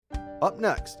Up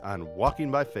next on Walking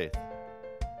by Faith.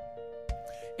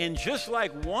 And just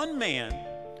like one man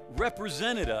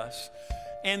represented us,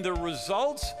 and the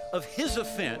results of his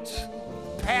offense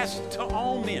passed to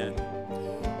all men,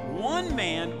 one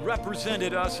man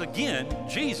represented us again,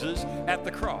 Jesus, at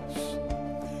the cross.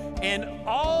 And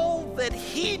all that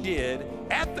he did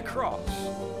at the cross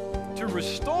to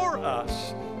restore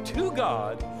us to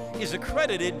God is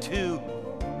accredited to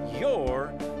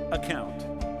your account.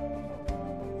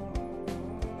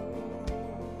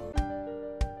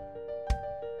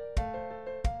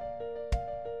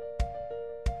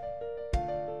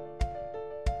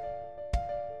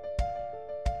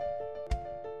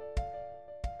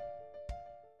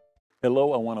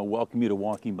 Hello, I want to welcome you to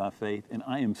Walking by Faith, and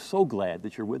I am so glad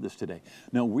that you're with us today.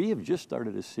 Now, we have just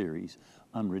started a series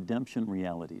on redemption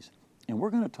realities, and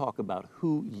we're going to talk about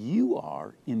who you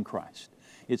are in Christ.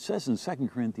 It says in 2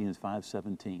 Corinthians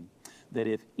 5:17 that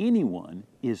if anyone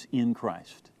is in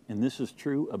Christ, and this is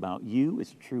true about you,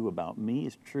 it's true about me,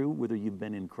 it's true whether you've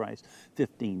been in Christ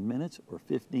 15 minutes or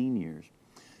 15 years,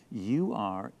 you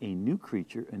are a new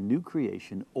creature, a new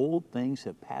creation. Old things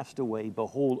have passed away.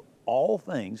 Behold, all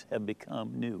things have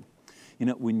become new. You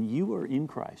know, when you are in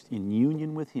Christ, in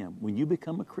union with Him, when you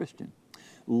become a Christian,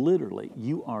 literally,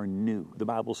 you are new. The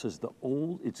Bible says the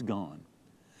old, it's gone.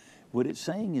 What it's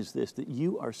saying is this, that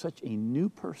you are such a new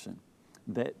person,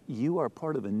 that you are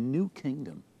part of a new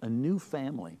kingdom, a new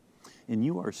family, and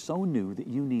you are so new that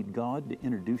you need God to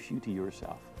introduce you to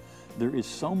yourself. There is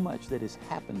so much that has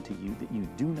happened to you that you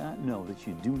do not know, that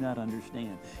you do not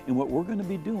understand. And what we're going to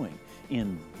be doing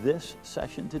in this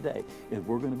session today is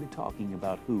we're going to be talking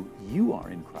about who you are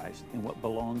in Christ and what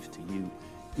belongs to you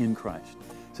in Christ.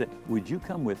 So would you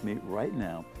come with me right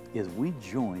now as we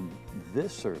join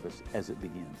this service as it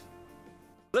begins?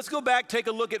 Let's go back, take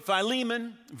a look at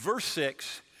Philemon, verse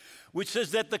 6, which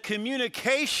says that the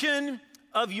communication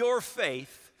of your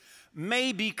faith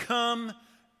may become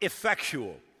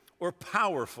effectual, or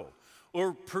powerful,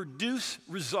 or produce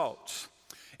results.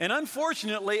 And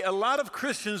unfortunately, a lot of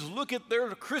Christians look at their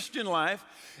Christian life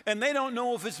and they don't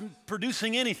know if it's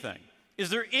producing anything. Is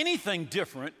there anything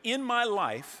different in my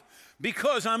life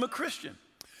because I'm a Christian?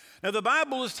 Now, the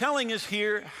Bible is telling us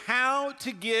here how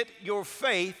to get your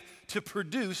faith to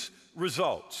produce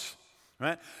results,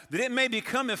 right? That it may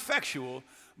become effectual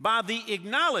by the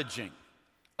acknowledging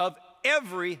of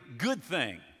every good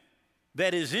thing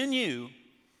that is in you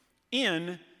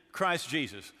in Christ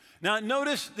Jesus. Now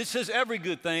notice this says every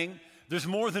good thing. There's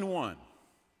more than one.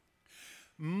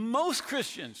 Most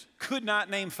Christians could not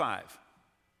name five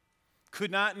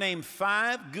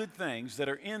good things that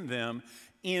are in them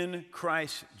in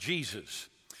Christ Jesus.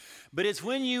 But it's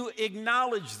when you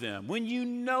acknowledge them, when you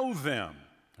know them,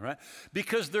 right?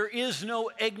 Because there is no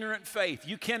ignorant faith.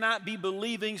 You cannot be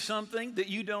believing something that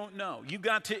you don't know. You've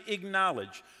got to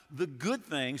acknowledge the good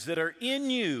things that are in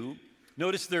you.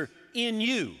 Notice they're in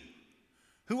you.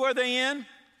 Who are they in?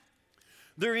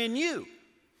 They're in you,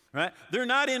 right? They're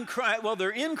not in Christ. Well, they're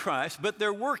in Christ, but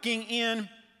they're working in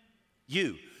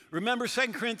you. Remember 2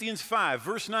 Corinthians 5,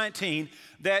 verse 19,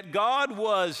 that God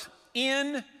was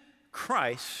in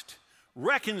Christ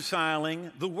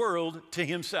reconciling the world to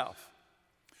Himself.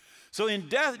 So in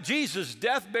death, Jesus'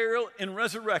 death, burial, and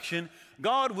resurrection,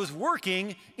 God was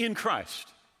working in Christ,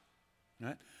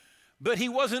 right? But He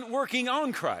wasn't working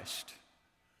on Christ.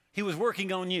 He was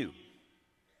working on you.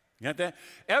 You got that?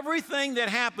 Everything that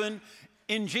happened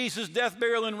in Jesus' death,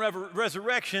 burial, and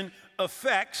resurrection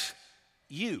affects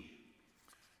you.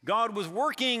 God was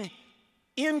working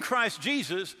in Christ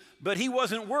Jesus, but He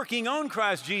wasn't working on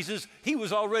Christ Jesus. He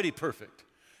was already perfect.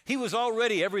 He was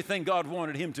already everything God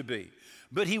wanted Him to be.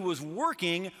 But He was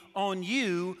working on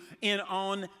you and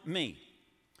on me.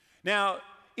 Now,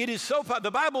 it is so,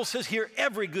 the Bible says here,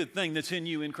 every good thing that's in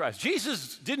you in Christ.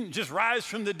 Jesus didn't just rise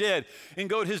from the dead and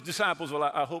go to His disciples, well,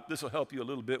 I hope this will help you a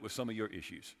little bit with some of your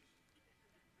issues.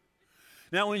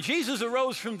 Now, when Jesus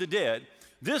arose from the dead,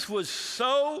 this was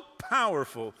so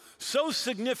powerful, so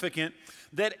significant,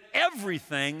 that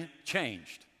everything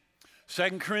changed.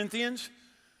 2 Corinthians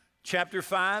chapter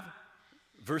 5,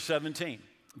 verse 17.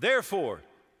 Therefore,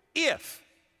 if,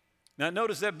 now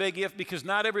notice that big if, because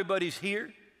not everybody's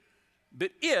here,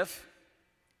 but if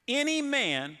any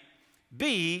man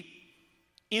be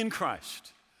in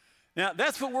Christ. Now,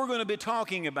 that's what we're going to be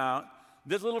talking about,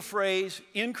 this little phrase,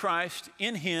 in Christ,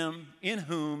 in Him, in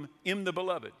whom, in the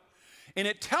beloved. And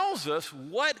it tells us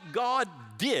what God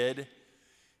did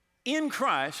in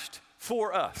Christ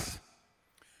for us,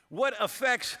 what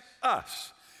affects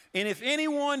us. And if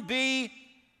anyone be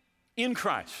in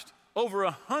Christ, over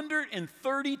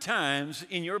 130 times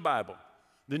in your Bible,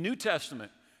 the New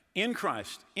Testament, In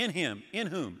Christ, in him, in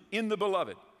whom? In the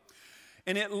beloved.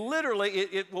 And it literally,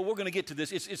 well, we're going to get to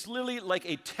this. It's literally like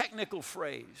a technical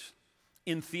phrase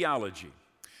in theology.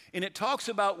 And it talks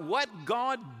about what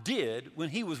God did when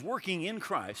he was working in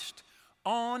Christ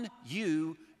on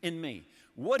you and me.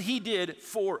 What he did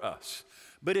for us.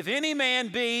 But if any man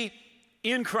be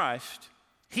in Christ,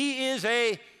 he is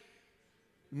a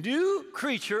new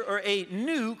creature or a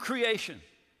new creation.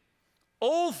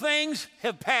 Old things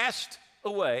have passed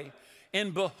away,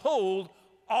 and behold,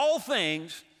 all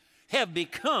things have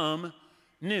become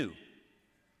new.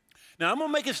 Now, I'm going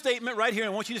to make a statement right here,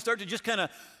 and I want you to start to just kind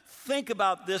of think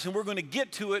about this, and we're going to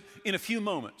get to it in a few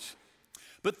moments.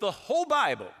 But the whole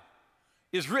Bible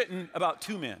is written about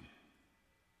two men.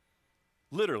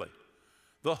 Literally.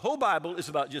 The whole Bible is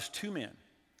about just two men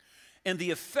and the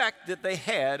effect that they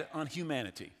had on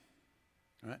humanity.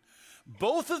 Right?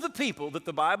 Both of the people that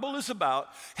the Bible is about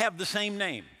have the same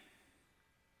name.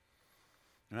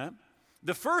 Right?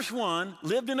 The first one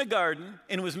lived in a garden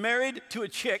and was married to a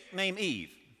chick named Eve.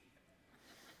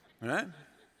 Right?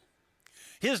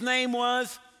 His name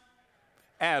was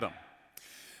Adam.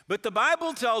 But the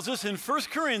Bible tells us in 1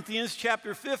 Corinthians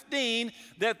chapter 15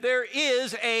 that there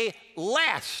is a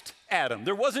last Adam.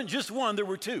 There wasn't just one, there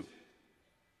were two.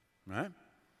 Right?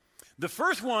 The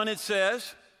first one, it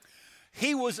says,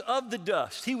 he was of the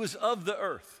dust. He was of the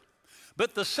earth.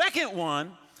 But the second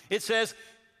one, it says,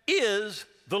 is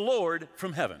the Lord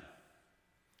from heaven.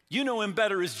 You know him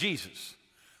better as Jesus.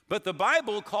 But the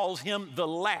Bible calls him the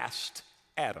last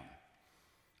Adam.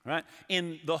 Right?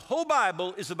 And the whole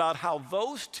Bible is about how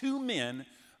those two men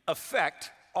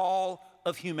affect all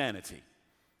of humanity.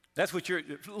 That's what you're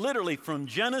literally from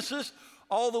Genesis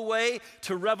all the way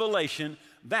to Revelation.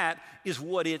 That is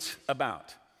what it's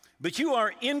about. But you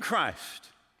are in Christ,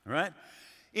 right?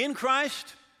 In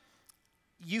Christ,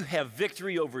 you have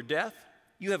victory over death.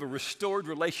 You have a restored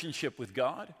relationship with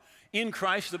God. In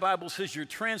Christ, the Bible says you're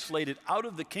translated out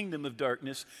of the kingdom of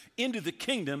darkness into the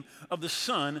kingdom of the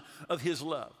Son of his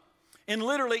love. And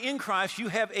literally in Christ, you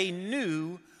have a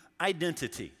new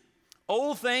identity.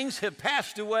 Old things have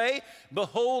passed away.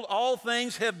 Behold, all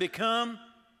things have become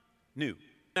new.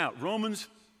 Now, Romans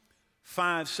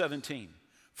 5:17.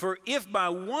 For if by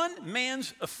one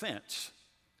man's offense,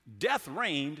 death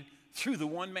reigned through the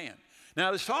one man.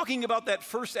 Now, it's talking about that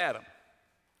first Adam,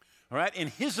 all right, and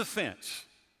his offense,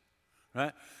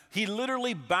 right? He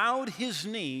literally bowed his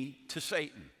knee to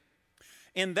Satan.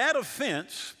 And that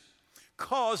offense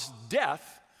caused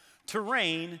death to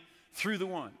reign through the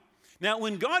one. Now,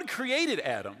 when God created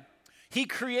Adam, he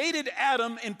created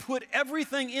Adam and put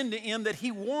everything into him that he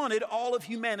wanted all of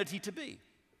humanity to be.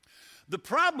 The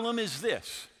problem is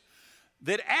this,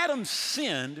 that Adam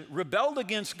sinned, rebelled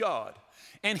against God,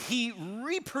 and he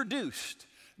reproduced,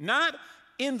 not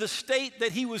in the state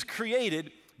that he was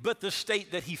created, but the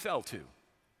state that he fell to.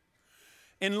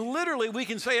 And literally, we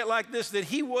can say it like this, that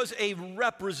he was a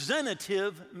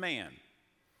representative man.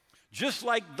 Just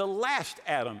like the last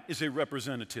Adam is a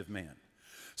representative man.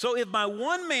 So if by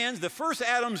one man's, the first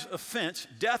Adam's offense,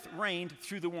 death reigned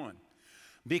through the one.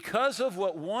 Because of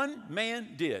what one man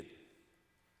did,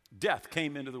 death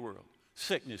came into the world.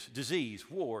 Sickness,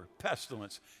 disease, war,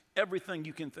 pestilence, everything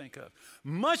you can think of.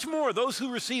 Much more, those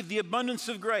who receive the abundance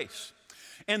of grace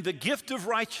and the gift of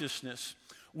righteousness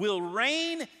will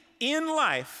reign in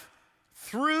life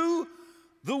through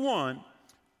the one,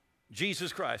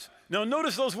 Jesus Christ. Now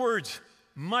notice those words,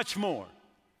 much more,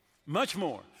 much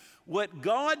more. What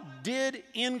God did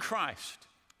in Christ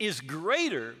is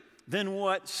greater than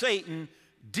what Satan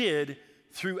did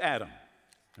through Adam,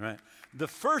 right? The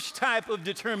first type of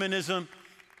determinism,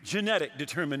 genetic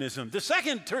determinism. The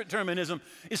second determinism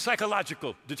is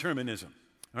psychological determinism,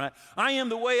 right? I am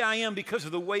the way I am because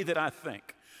of the way that I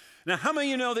think. Now, how many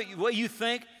of you know that the way you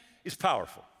think is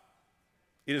powerful?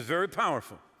 It is very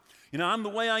powerful. You know, I'm the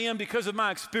way I am because of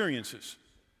my experiences.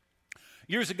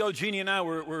 Years ago, Jeannie and I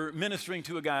were ministering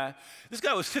to a guy. This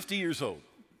guy was 50 years old.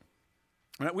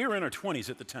 Right? We were in our 20s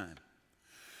at the time.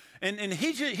 And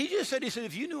he just said,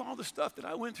 if you knew all the stuff that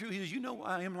I went through, he says, you know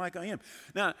why I am like I am.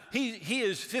 Now, he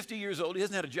is 50 years old. He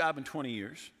hasn't had a job in 20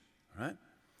 years, right?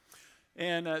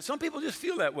 And some people just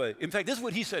feel that way. In fact, this is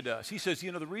what he said to us. He says,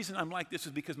 you know, the reason I'm like this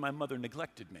is because my mother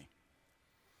neglected me.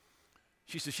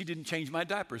 She said, she didn't change my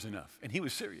diapers enough. And he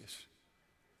was serious.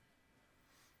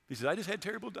 He said, I just had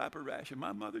terrible diaper rash, and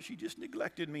my mother, she just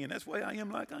neglected me, and that's why I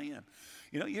am like I am.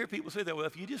 You know, you hear people say that, well,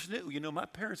 if you just knew, you know, my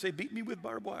parents, they beat me with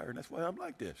barbed wire, and that's why I'm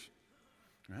like this.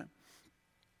 Right?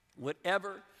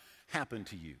 Whatever happened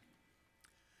to you,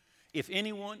 if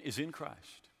anyone is in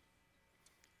Christ,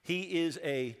 he is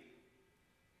a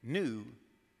new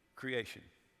creation.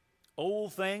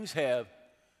 Old things have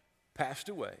passed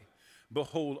away.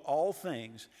 Behold, all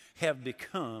things have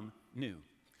become new.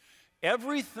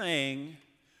 Everything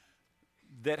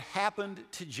that happened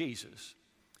to Jesus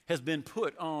has been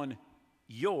put on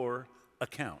your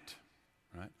account,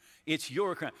 right? It's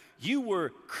your account. You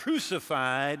were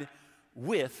crucified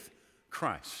with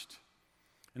Christ.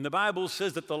 And the Bible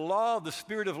says that the law of the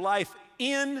Spirit of life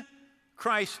in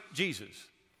Christ Jesus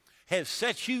has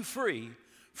set you free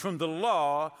from the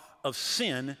law of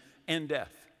sin and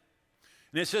death.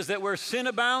 And it says that where sin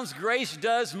abounds, grace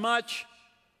does much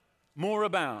more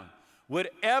abound.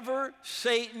 Whatever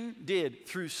Satan did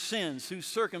through sins, through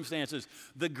circumstances,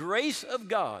 the grace of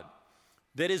God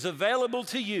that is available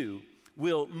to you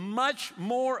will much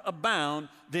more abound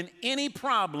than any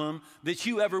problem that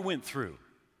you ever went through.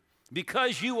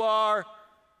 Because you are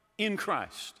in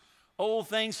Christ. Old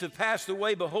things have passed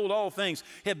away. Behold, all things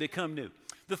have become new.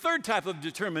 The third type of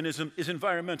determinism is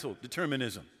environmental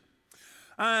determinism.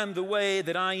 I'm the way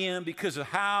that I am because of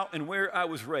how and where I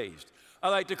was raised. I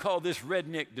like to call this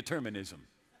redneck determinism.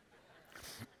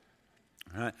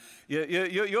 Right?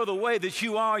 You're the way that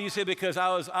you are, you say, because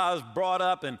I was brought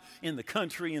up in the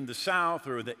country, in the South,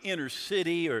 or the inner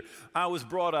city, or I was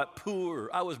brought up poor,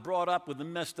 or I was brought up with a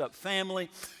messed up family.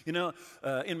 You know,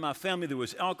 in my family there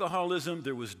was alcoholism,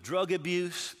 there was drug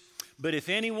abuse. But if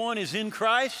anyone is in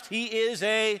Christ, he is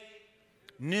a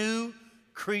new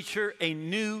creature, a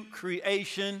new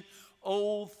creation.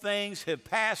 Old things have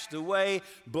passed away.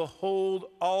 Behold,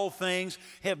 all things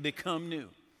have become new.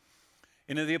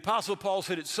 And the Apostle Paul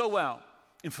said it so well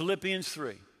in Philippians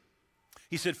 3.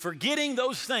 He said, forgetting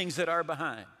those things that are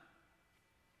behind,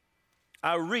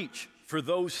 I reach for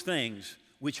those things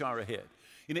which are ahead.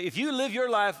 You know, if you live your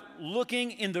life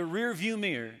looking in the rearview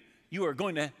mirror, you are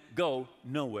going to go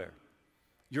nowhere.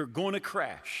 You're going to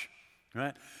crash,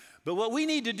 right? But what we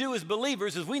need to do as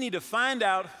believers is we need to find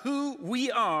out who we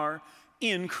are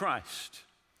in Christ,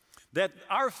 that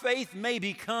our faith may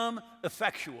become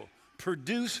effectual,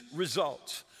 produce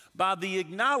results by the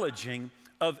acknowledging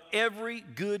of every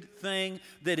good thing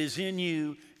that is in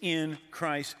you in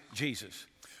Christ Jesus.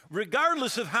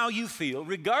 Regardless of how you feel,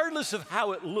 regardless of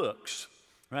how it looks,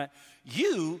 right?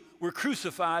 You were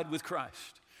crucified with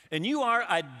Christ, and you are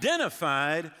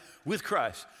identified with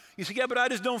Christ. You say, yeah, but I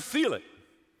just don't feel it.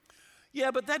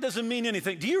 Yeah, but that doesn't mean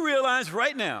anything. Do you realize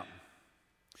right now,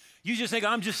 you just think,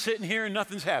 I'm just sitting here and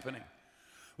nothing's happening.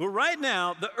 Well, right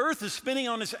now, the earth is spinning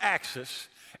on its axis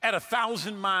at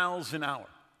 1,000 miles an hour.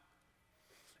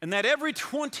 And that every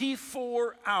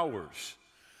 24 hours,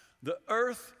 the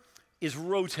earth is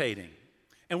rotating.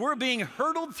 And we're being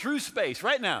hurtled through space.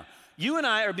 Right now, you and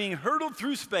I are being hurtled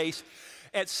through space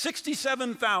at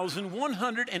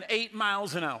 67,108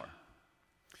 miles an hour.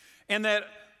 And that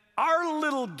our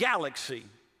little galaxy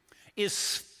is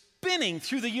spinning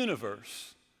through the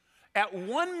universe at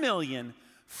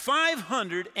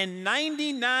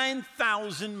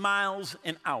 1,599,000 miles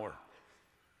an hour.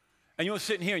 And you're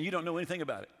sitting here and you don't know anything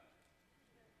about it.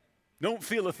 Don't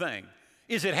feel a thing.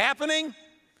 Is it happening?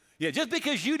 Yeah, just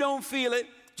because you don't feel it,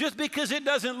 just because it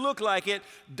doesn't look like it,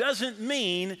 doesn't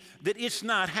mean that it's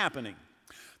not happening.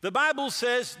 The Bible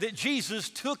says that Jesus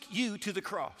took you to the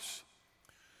cross.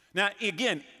 Now,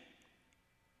 again,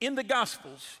 in the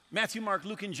Gospels, Matthew, Mark,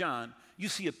 Luke, and John, you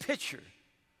see a picture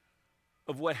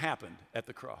of what happened at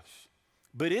the cross.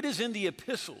 But it is in the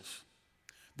epistles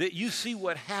that you see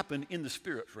what happened in the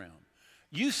spirit realm.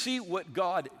 You see what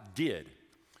God did.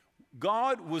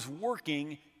 God was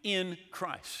working in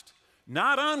Christ,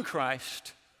 not on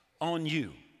Christ, on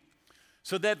you.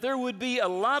 So that there would be a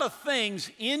lot of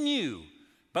things in you.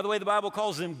 By the way, the Bible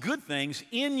calls them good things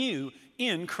in you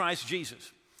in Christ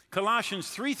Jesus. Colossians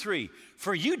 3:3,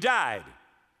 for you died,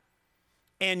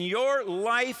 and your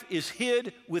life is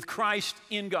hid with Christ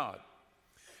in God.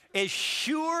 As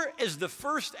sure as the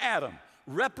first Adam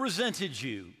represented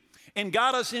you and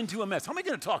got us into a mess. How am I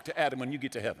going to talk to Adam when you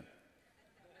get to heaven?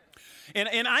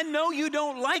 And I know you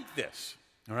don't like this,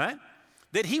 all right?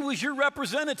 That he was your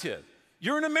representative.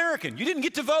 You're an American. You didn't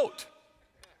get to vote.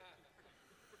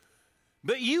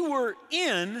 But you were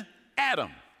in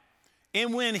Adam.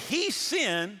 And when he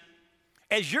sinned,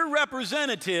 as your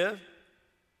representative,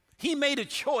 he made a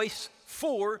choice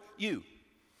for you.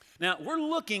 Now, we're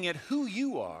looking at who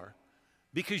you are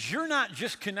because you're not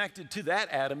just connected to that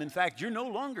Adam. In fact, you're no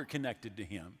longer connected to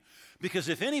him. Because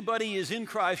if anybody is in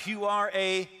Christ, you are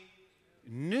a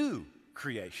new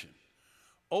creation.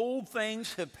 Old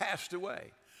things have passed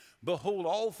away. Behold,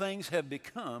 all things have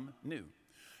become new.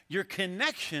 Your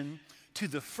connection to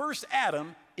the first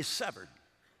Adam is severed.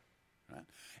 Right?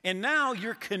 And now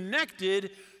you're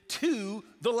connected to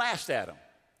the last Adam.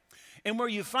 And where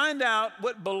you find out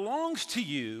what belongs to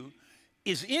you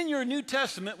is in your New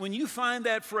Testament when you find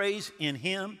that phrase, in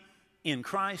him, in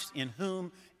Christ, in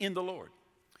whom, in the Lord.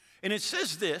 And it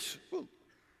says this.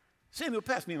 Samuel,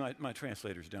 pass me my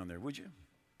translators down there, would you?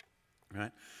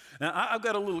 Right? Now, I've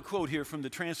got a little quote here from the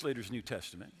Translator's New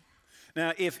Testament.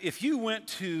 Now, if you went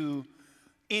to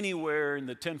anywhere in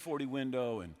the 1040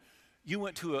 window and you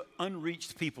went to an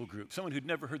unreached people group, someone who'd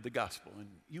never heard the gospel, and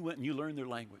you went and you learned their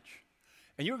language,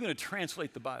 and you're going to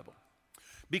translate the Bible,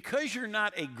 because you're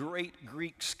not a great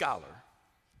Greek scholar,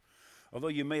 although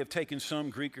you may have taken some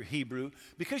Greek or Hebrew,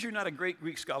 because you're not a great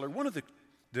Greek scholar, one of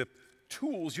the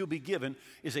tools you'll be given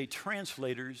is a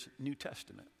translator's New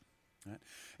Testament. Right?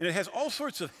 And it has all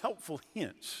sorts of helpful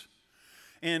hints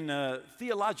and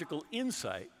theological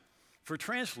insight for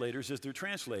translators as they're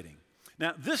translating.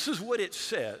 Now, this is what it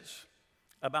says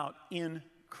about in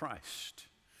Christ.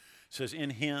 It says, in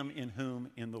him, in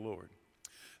whom, in the Lord.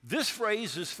 This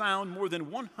phrase is found more than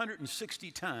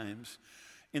 160 times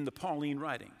in the Pauline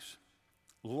writings.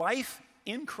 Life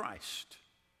in Christ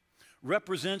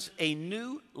represents a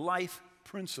new life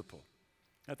principle.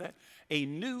 Got that? A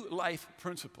new life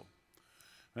principle.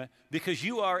 Right? Because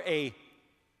you are a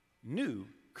new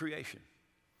creation.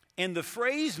 And the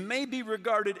phrase may be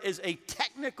regarded as a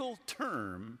technical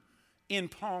term in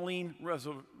Pauline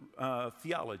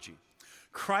theology.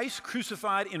 Christ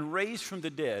crucified and raised from the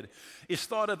dead is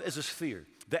thought of as a sphere,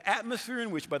 the atmosphere in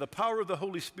which, by the power of the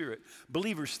Holy Spirit,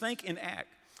 believers think and act.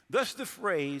 Thus, the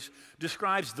phrase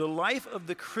describes the life of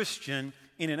the Christian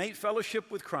in innate fellowship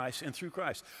with Christ and through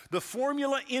Christ. The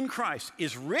formula in Christ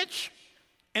is rich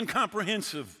and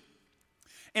comprehensive.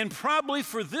 And probably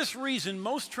for this reason,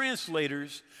 most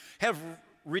translators have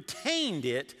retained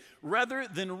it rather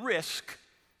than risk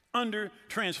under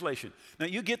translation. Now,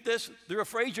 you get this? They're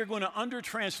afraid you're going to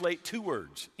under-translate two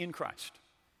words, in Christ.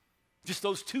 Just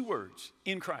those two words,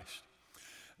 in Christ.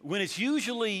 When it's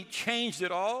usually changed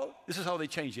at all, this is how they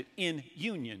change it, in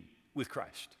union with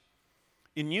Christ.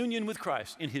 In union with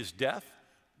Christ, in his death,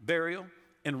 burial,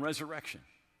 and resurrection.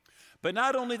 But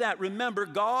not only that, remember,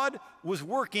 God was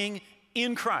working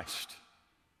in Christ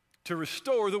to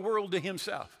restore the world to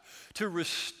himself, to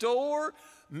restore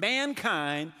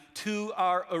mankind to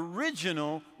our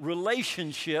original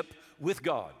relationship with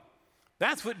God.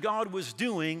 That's what God was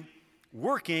doing,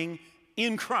 working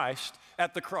in Christ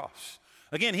at the cross.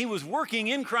 Again, he was working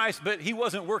in Christ, but he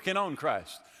wasn't working on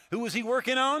Christ. Who was he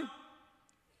working on?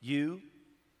 You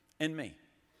and me.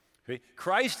 Okay?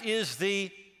 Christ is the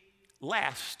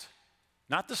last,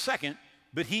 not the second,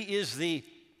 but he is the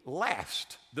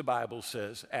last, the Bible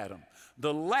says, Adam.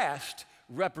 The last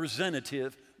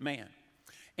representative man.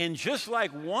 And just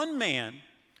like one man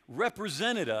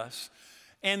represented us,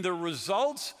 and the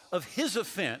results of his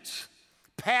offense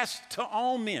passed to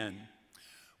all men,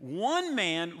 one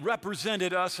man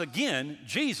represented us again,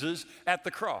 Jesus, at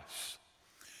the cross.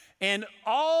 And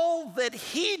all that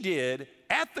he did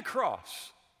at the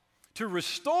cross to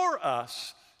restore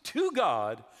us to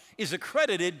God is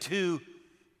accredited to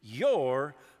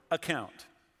your account.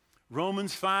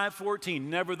 Romans 5:14,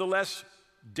 nevertheless,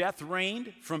 death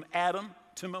reigned from Adam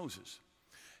to Moses,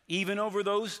 even over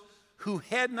those who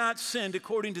had not sinned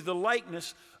according to the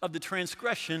likeness of the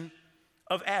transgression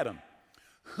of Adam,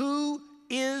 who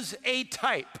is a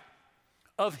type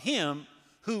of him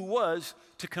who was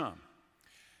to come.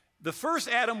 The first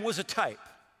Adam was a type,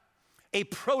 a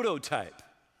prototype,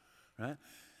 right?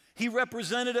 He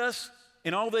represented us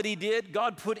in all that he did.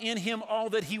 God put in him all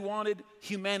that he wanted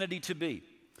humanity to be.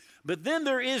 But then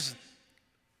there is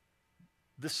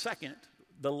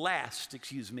the last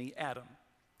Adam,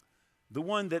 the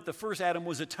one that the first Adam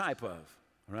was a type of,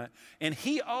 right? And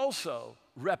he also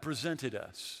represented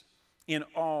us in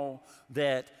all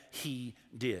that he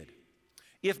did.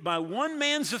 If by one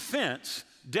man's offense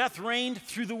death reigned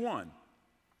through the one,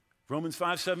 Romans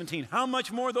 5:17, how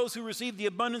much more those who receive the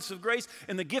abundance of grace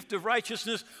and the gift of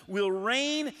righteousness will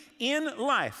reign in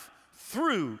life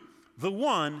through the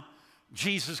one,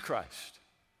 Jesus Christ.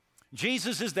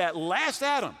 Jesus is that last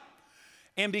Adam.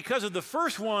 And because of the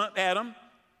first one, Adam,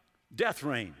 death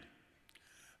reigned.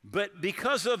 But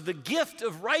because of the gift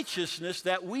of righteousness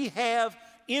that we have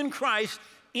in Christ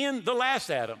in the last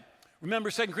Adam,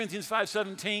 remember 2 Corinthians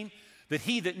 5:17, that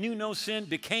he that knew no sin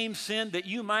became sin, that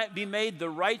you might be made the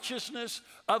righteousness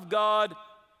of God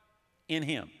in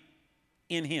him,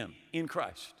 in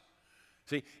Christ.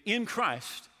 See, in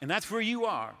Christ, and that's where you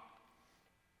are,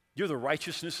 you're the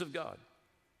righteousness of God.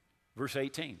 Verse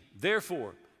 18,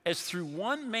 therefore, as through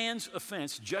one man's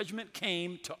offense, judgment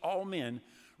came to all men,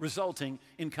 resulting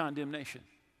in condemnation.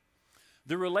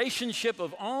 The relationship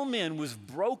of all men was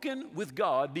broken with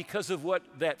God because of what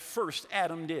that first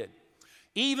Adam did.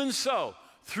 Even so,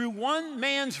 through one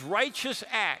man's righteous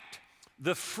act,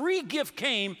 the free gift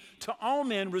came to all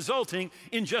men, resulting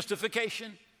in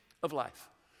justification of life.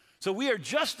 So we are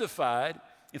justified.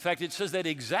 In fact, it says that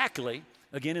exactly,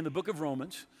 again, in the book of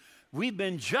Romans. We've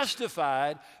been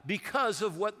justified because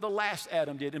of what the last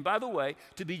Adam did. And by the way,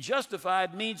 to be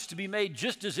justified means to be made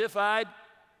just as if I'd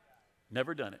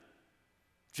never done it.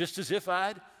 Just as if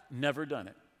I'd never done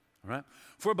it. All right?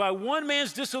 For by one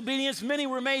man's disobedience, many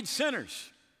were made sinners.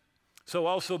 So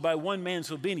also by one man's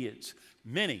obedience,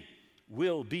 many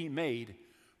will be made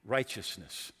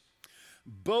righteousness.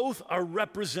 Both are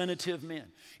representative men.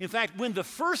 In fact, when the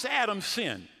first Adam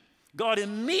sinned, God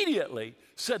immediately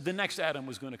said the next Adam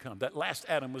was going to come. That last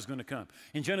Adam was going to come.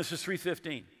 In Genesis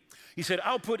 3:15, he said,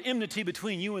 I'll put enmity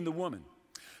between you and the woman,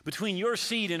 between your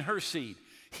seed and her seed.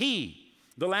 He,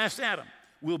 the last Adam,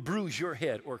 will bruise your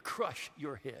head or crush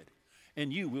your head,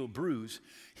 and you will bruise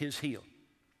his heel.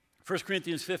 1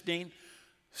 Corinthians 15,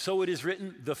 so it is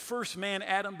written, the first man,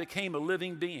 Adam, became a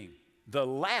living being. The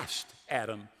last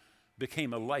Adam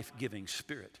became a life-giving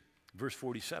spirit. Verse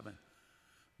 47,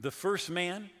 the first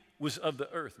man was of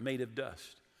the earth, made of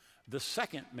dust. The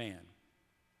second man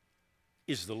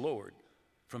is the Lord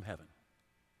from heaven.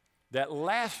 That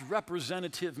last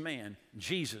representative man,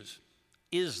 Jesus,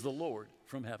 is the Lord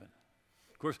from heaven.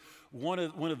 Of course, one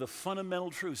of the fundamental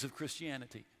truths of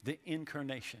Christianity, the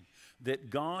incarnation,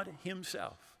 that God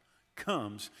himself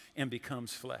comes and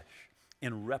becomes flesh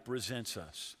and represents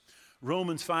us.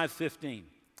 Romans 5:15.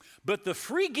 But the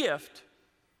free gift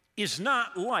is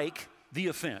not like the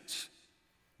offense.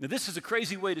 Now, this is a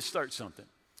crazy way to start something.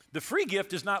 The free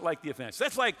gift is not like the offense.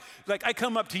 That's like I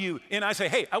come up to you and I say,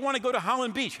 hey, I want to go to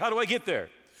Holland Beach. How do I get there?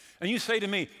 And you say to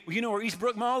me, well, you know where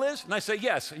Eastbrook Mall is? And I say,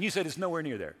 yes. And you said, it's nowhere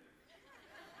near there.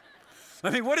 I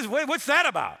mean, what's that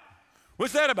about?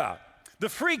 What's that about? The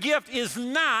free gift is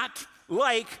not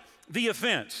like the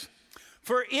offense.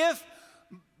 For if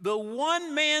the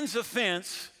one man's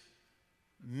offense,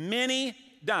 many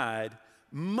died,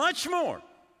 much more.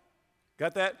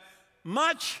 Got that?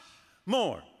 Much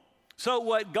more. So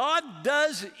what God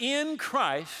does in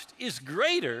Christ is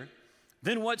greater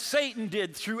than what Satan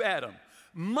did through Adam.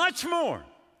 Much more.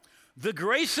 The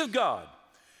grace of God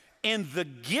and the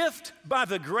gift by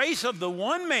the grace of the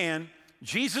one man,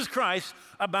 Jesus Christ,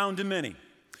 abound to many.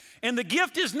 And the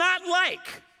gift is not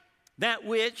like that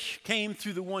which came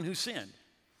through the one who sinned.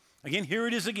 Again, here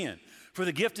it is again. For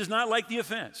the gift is not like the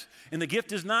offense, and the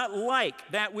gift is not like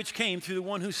that which came through the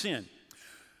one who sinned.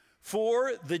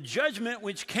 For the judgment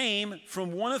which came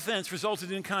from one offense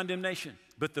resulted in condemnation,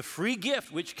 but the free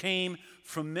gift which came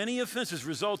from many offenses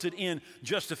resulted in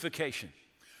justification.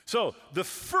 So the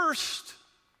first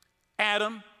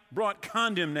Adam brought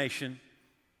condemnation,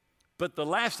 but the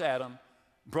last Adam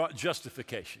brought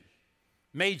justification,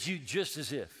 made you just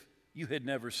as if you had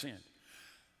never sinned.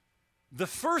 The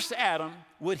first Adam,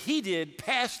 what he did,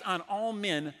 passed on all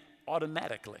men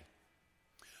automatically.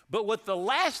 But what the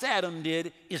last Adam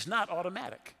did is not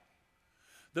automatic.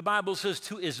 The Bible says,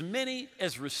 to as many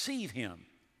as receive him,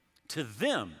 to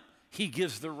them he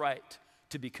gives the right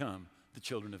to become the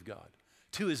children of God.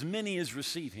 To as many as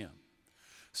receive him.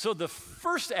 So the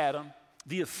first Adam,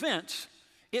 the offense,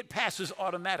 it passes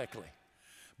automatically.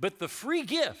 But the free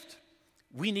gift,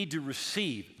 we need to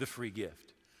receive the free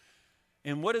gift.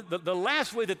 And the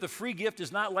last way that the free gift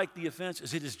is not like the offense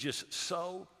is it is just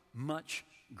so much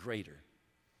greater.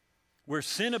 Where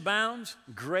sin abounds,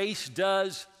 grace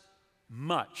does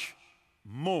much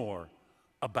more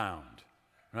abound.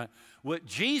 Right? What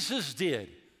Jesus did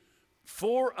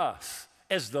for us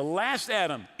as the last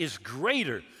Adam is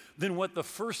greater than what the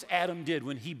first Adam did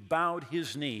when he bowed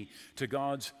his knee to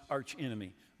God's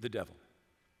archenemy, the devil.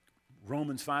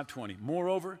 Romans 5:20.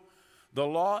 Moreover, the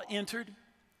law entered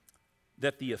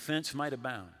that the offense might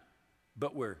abound.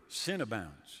 But where sin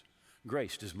abounds,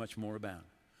 grace does much more abound.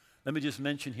 Let me just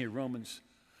mention here Romans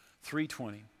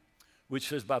 3:20, which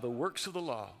says, by the works of the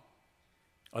law,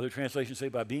 other translations say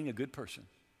by being a good person,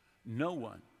 no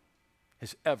one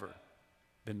has ever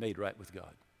been made right with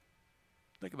God.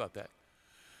 Think about that.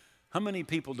 How many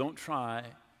people don't try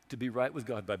to be right with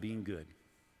God by being good?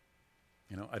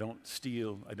 You know, I don't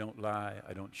steal, I don't lie,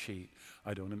 I don't cheat,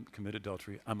 I don't commit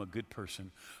adultery. I'm a good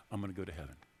person. I'm going to go to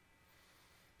heaven.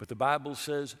 But the Bible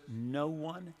says no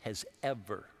one has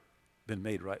ever been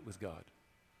made right with God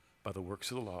by the works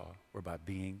of the law or by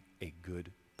being a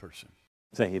good person.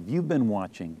 Say, have you been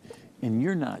watching and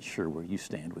you're not sure where you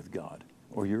stand with God,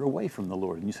 or you're away from the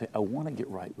Lord and you say, I want to get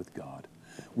right with God?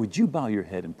 Would you bow your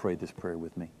head and pray this prayer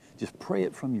with me? Just pray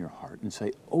it from your heart and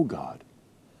say, oh God,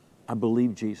 I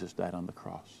believe Jesus died on the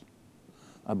cross.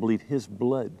 I believe his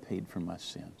blood paid for my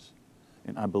sins.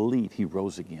 And I believe he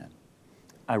rose again.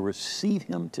 I receive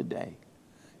him today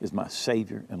as my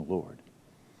Savior and Lord.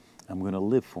 I'm going to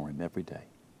live for him every day.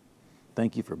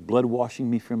 Thank you for blood washing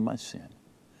me from my sin,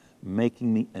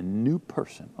 making me a new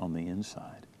person on the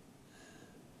inside.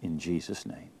 In Jesus'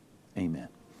 name, amen.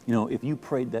 You know, if you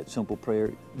prayed that simple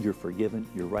prayer, you're forgiven,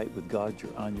 you're right with God,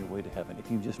 you're on your way to heaven.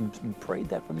 If you just prayed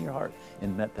that from your heart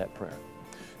and meant that prayer.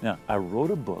 Now, I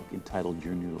wrote a book entitled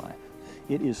Your New Life.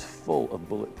 It is full of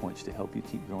bullet points to help you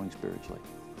keep growing spiritually.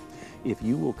 If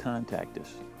you will contact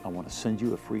us, I want to send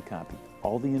you a free copy.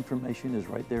 All the information is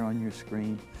right there on your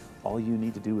screen. All you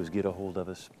need to do is get a hold of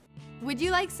us. Would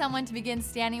you like someone to begin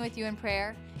standing with you in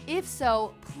prayer? If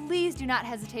so, please do not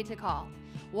hesitate to call.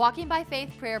 Walking by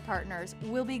Faith Prayer Partners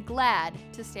will be glad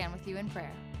to stand with you in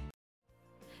prayer.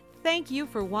 Thank you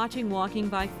for watching Walking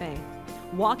by Faith.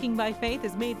 Walking by Faith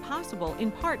is made possible in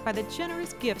part by the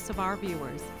generous gifts of our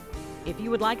viewers. If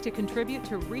you would like to contribute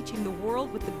to reaching the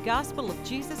world with the gospel of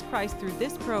Jesus Christ through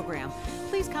this program,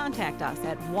 please contact us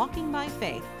at Walking by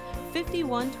Faith,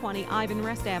 5120 Ivan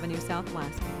Rest Avenue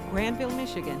Southwest, Granville,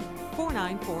 Michigan,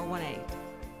 49418.